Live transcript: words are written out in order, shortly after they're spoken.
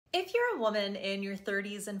If you're a woman in your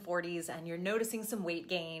 30s and 40s and you're noticing some weight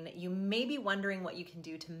gain, you may be wondering what you can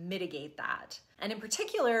do to mitigate that. And in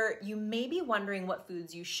particular, you may be wondering what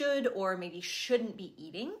foods you should or maybe shouldn't be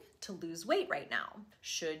eating to lose weight right now.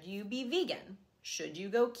 Should you be vegan? Should you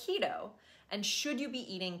go keto? And should you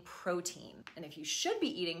be eating protein? And if you should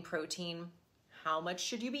be eating protein, how much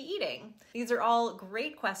should you be eating? These are all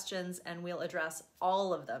great questions and we'll address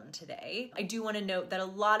all of them today. I do want to note that a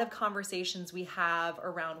lot of conversations we have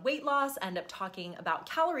around weight loss end up talking about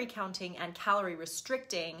calorie counting and calorie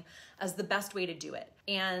restricting as the best way to do it.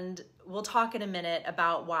 And we'll talk in a minute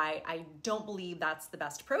about why I don't believe that's the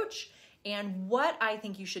best approach and what I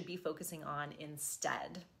think you should be focusing on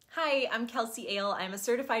instead. Hi, I'm Kelsey Ale. I'm a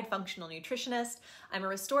certified functional nutritionist. I'm a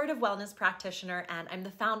restorative wellness practitioner, and I'm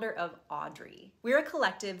the founder of Audre. We're a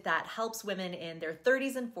collective that helps women in their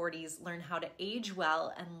 30s and 40s learn how to age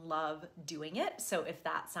well and love doing it. So if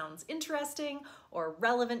that sounds interesting or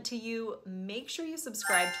relevant to you, make sure you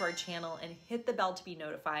subscribe to our channel and hit the bell to be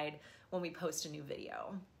notified when we post a new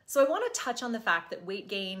video. So I want to touch on the fact that weight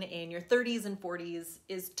gain in your 30s and 40s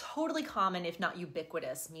is totally common, if not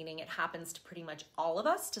ubiquitous, meaning it happens to pretty much all of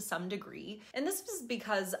us to some degree. And this is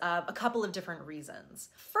because of a couple of different reasons.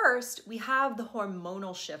 First, we have the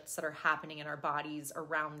hormonal shifts that are happening in our bodies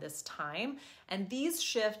around this time. And these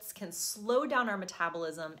shifts can slow down our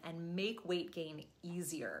metabolism and make weight gain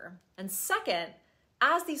easier. And second,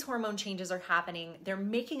 as these hormone changes are happening, they're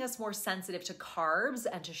making us more sensitive to carbs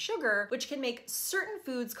and to sugar, which can make certain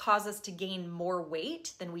foods cause us to gain more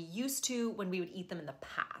weight than we used to when we would eat them in the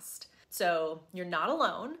past. So you're not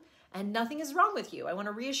alone and nothing is wrong with you. I want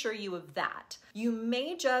to reassure you of that. You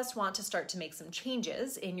may just want to start to make some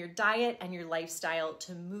changes in your diet and your lifestyle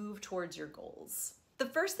to move towards your goals. The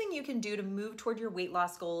first thing you can do to move toward your weight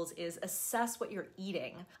loss goals is assess what you're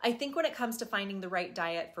eating. I think when it comes to finding the right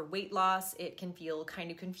diet for weight loss, it can feel kind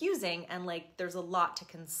of confusing and like there's a lot to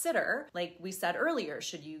consider. Like we said earlier,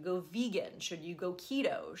 should you go vegan? Should you go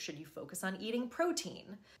keto? Should you focus on eating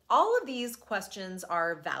protein? All of these questions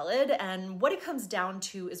are valid, and what it comes down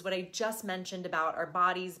to is what I just mentioned about our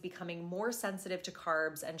bodies becoming more sensitive to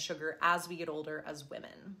carbs and sugar as we get older as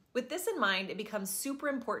women. With this in mind, it becomes super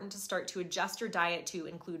important to start to adjust your diet to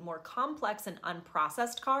include more complex and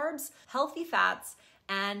unprocessed carbs, healthy fats,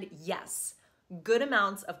 and yes, good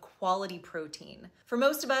amounts of quality protein. For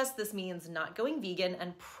most of us, this means not going vegan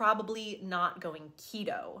and probably not going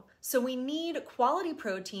keto. So we need quality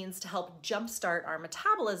proteins to help jumpstart our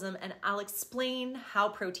metabolism, and I'll explain how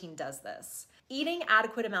protein does this. Eating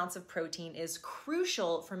adequate amounts of protein is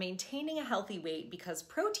crucial for maintaining a healthy weight because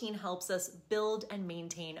protein helps us build and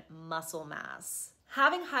maintain muscle mass.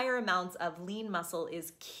 Having higher amounts of lean muscle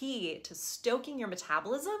is key to stoking your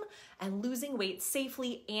metabolism and losing weight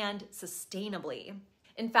safely and sustainably.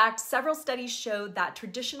 In fact, several studies showed that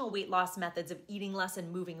traditional weight loss methods of eating less and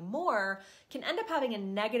moving more can end up having a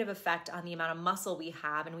negative effect on the amount of muscle we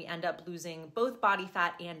have, and we end up losing both body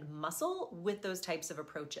fat and muscle with those types of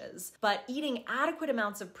approaches. But eating adequate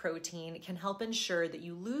amounts of protein can help ensure that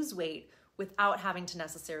you lose weight without having to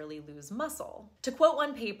necessarily lose muscle. To quote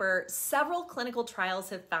one paper, several clinical trials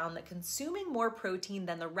have found that consuming more protein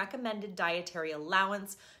than the recommended dietary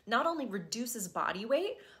allowance not only reduces body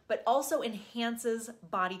weight, but also enhances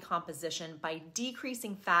body composition by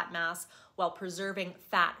decreasing fat mass while preserving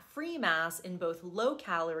fat-free mass in both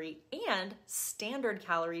low-calorie and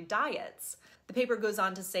standard-calorie diets. The paper goes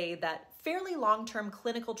on to say that fairly long-term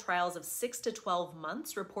clinical trials of 6 to 12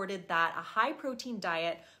 months reported that a high-protein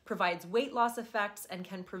diet provides weight loss effects and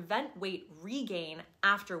can prevent weight regain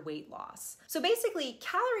after weight loss. So basically,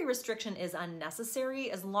 calorie restriction is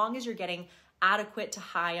unnecessary as long as you're getting adequate to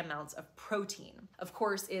high amounts of protein. Of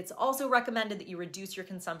course, it's also recommended that you reduce your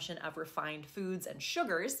consumption of refined foods and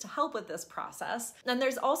sugars to help with this process. And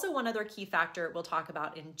there's also one other key factor we'll talk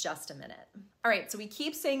about in just a minute. All right, so we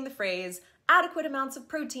keep saying the phrase adequate amounts of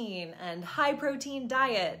protein and high protein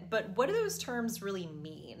diet, but what do those terms really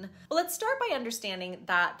mean? Well, let's start by understanding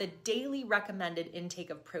that the daily recommended intake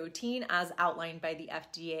of protein as outlined by the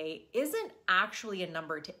FDA isn't actually a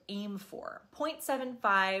number to aim for.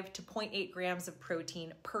 0.75 to 0.8 grams of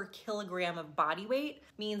protein per kilogram of body weight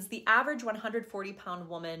means the average 140-pound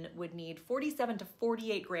woman would need 47 to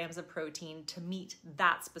 48 grams of protein to meet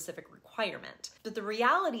that specific requirement. But the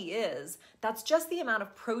reality is that's just the amount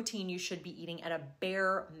of protein you should be eating at a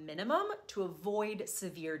bare minimum to avoid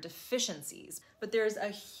severe deficiencies. But there's a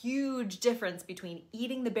huge difference between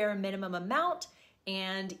eating the bare minimum amount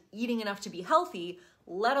and eating enough to be healthy,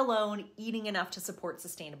 let alone eating enough to support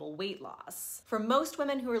sustainable weight loss. For most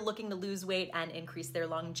women who are looking to lose weight and increase their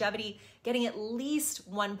longevity, getting at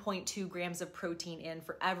least 1.2 grams of protein in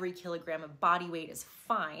for every kilogram of body weight is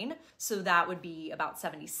fine. So that would be about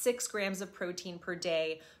 76 grams of protein per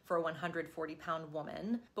day for a 140-pound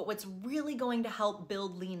woman. But what's really going to help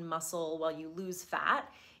build lean muscle while you lose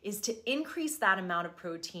fat is to increase that amount of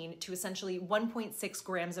protein to essentially 1.6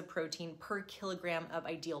 grams of protein per kilogram of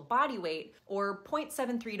ideal body weight, or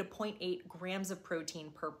 0.73 to 0.8 grams of protein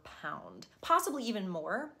per pound. Possibly even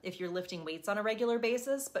more if you're lifting weights on a regular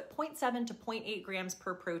basis, but 0.7 to 0.8 grams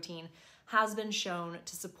per protein has been shown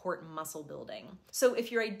to support muscle building. So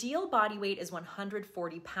if your ideal body weight is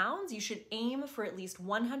 140 pounds, you should aim for at least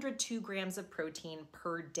 102 grams of protein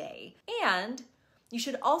per day. And you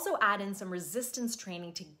should also add in some resistance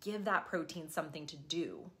training to give that protein something to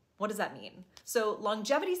do. What does that mean? So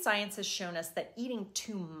longevity science has shown us that eating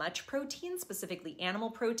too much protein, specifically animal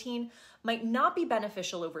protein, might not be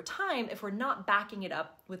beneficial over time if we're not backing it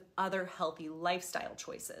up with other healthy lifestyle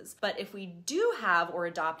choices. But if we do have or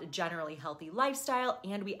adopt a generally healthy lifestyle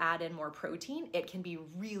and we add in more protein, it can be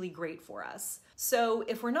really great for us. So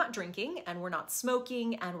if we're not drinking and we're not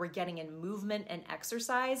smoking and we're getting in movement and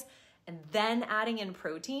exercise, and then adding in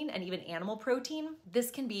protein and even animal protein, this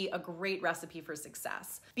can be a great recipe for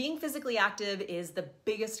success. Being physically active is the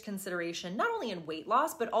biggest consideration, not only in weight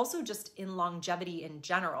loss, but also just in longevity in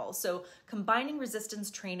general. So combining resistance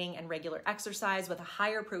training and regular exercise with a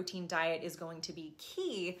higher protein diet is going to be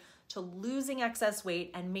key to losing excess weight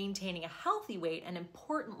and maintaining a healthy weight, and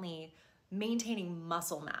importantly, maintaining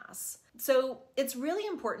muscle mass. So it's really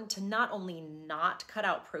important to not only not cut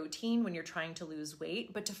out protein when you're trying to lose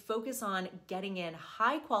weight, but to focus on getting in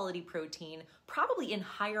high quality protein, probably in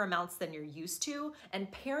higher amounts than you're used to, and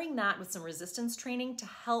pairing that with some resistance training to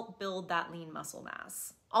help build that lean muscle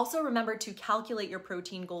mass. Also remember to calculate your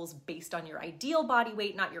protein goals based on your ideal body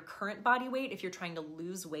weight, not your current body weight if you're trying to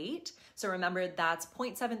lose weight. So remember that's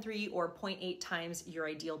 0.73 or 0.8 times your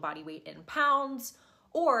ideal body weight in pounds,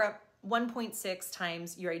 or 1.6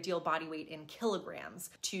 times your ideal body weight in kilograms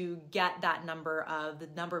to get that number of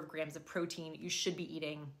grams of protein you should be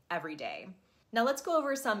eating every day. Now let's go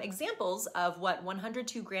over some examples of what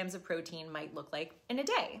 102 grams of protein might look like in a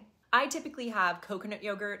day. I typically have coconut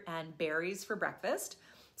yogurt and berries for breakfast.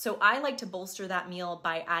 So I like to bolster that meal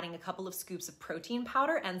by adding a couple of scoops of protein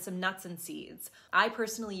powder and some nuts and seeds. I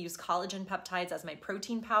personally use collagen peptides as my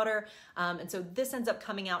protein powder, and so this ends up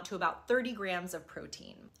coming out to about 30 grams of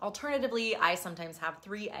protein. Alternatively, I sometimes have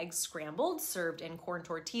 3 eggs scrambled, served in corn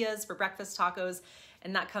tortillas for breakfast tacos,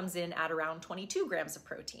 and that comes in at around 22 grams of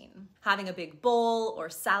protein. Having a big bowl or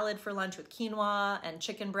salad for lunch with quinoa and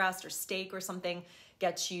chicken breast or steak or something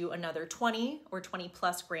gets you another 20 or 20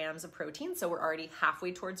 plus grams of protein, so we're already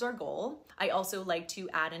halfway towards our goal. I also like to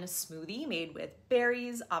add in a smoothie made with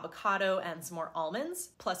berries, avocado, and some more almonds,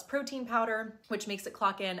 plus protein powder, which makes it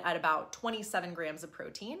clock in at about 27 grams of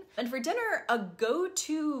protein. And for dinner, a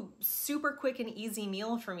go-to super quick and easy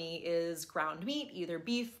meal for me is ground meat, either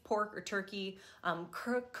beef, pork, or turkey,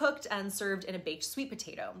 cooked and served in a baked sweet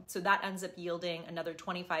potato. So that ends up yielding another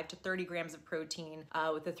 25 to 30 grams of protein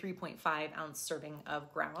with a 3.5 ounce serving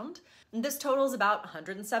of ground. And this totals about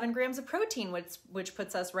 107 grams of protein, which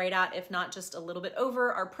puts us right at, if not just a little bit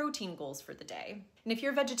over, our protein goals for the day. And if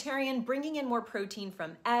you're a vegetarian, bringing in more protein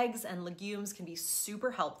from eggs and legumes can be super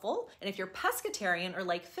helpful. And if you're pescatarian or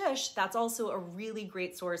like fish, that's also a really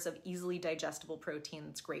great source of easily digestible protein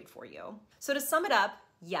that's great for you. So to sum it up,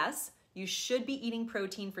 yes, you should be eating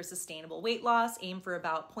protein for sustainable weight loss. Aim for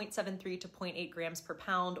about 0.73 to 0.8 grams per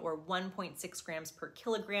pound or 1.6 grams per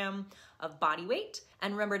kilogram of body weight.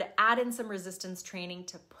 And remember to add in some resistance training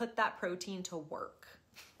to put that protein to work.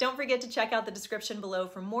 Don't forget to check out the description below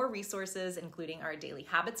for more resources, including our daily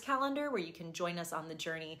habits calendar, where you can join us on the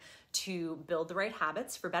journey to build the right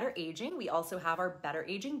habits for better aging. We also have our Better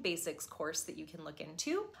Aging Basics course that you can look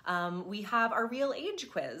into. We have our Real Age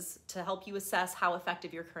quiz to help you assess how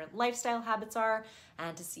effective your current lifestyle habits are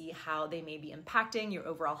and to see how they may be impacting your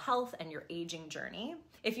overall health and your aging journey.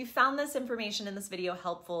 If you found this information in this video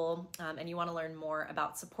helpful and you want to learn more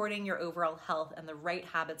about supporting your overall health and the right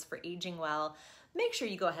habits for aging well, make sure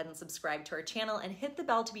you go ahead and subscribe to our channel and hit the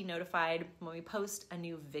bell to be notified when we post a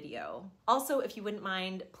new video. Also, if you wouldn't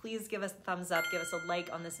mind, please give us a thumbs up, give us a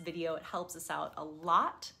like on this video. It helps us out a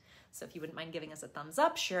lot. So if you wouldn't mind giving us a thumbs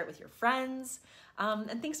up, share it with your friends.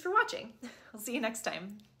 And thanks for watching. I'll see you next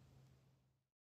time.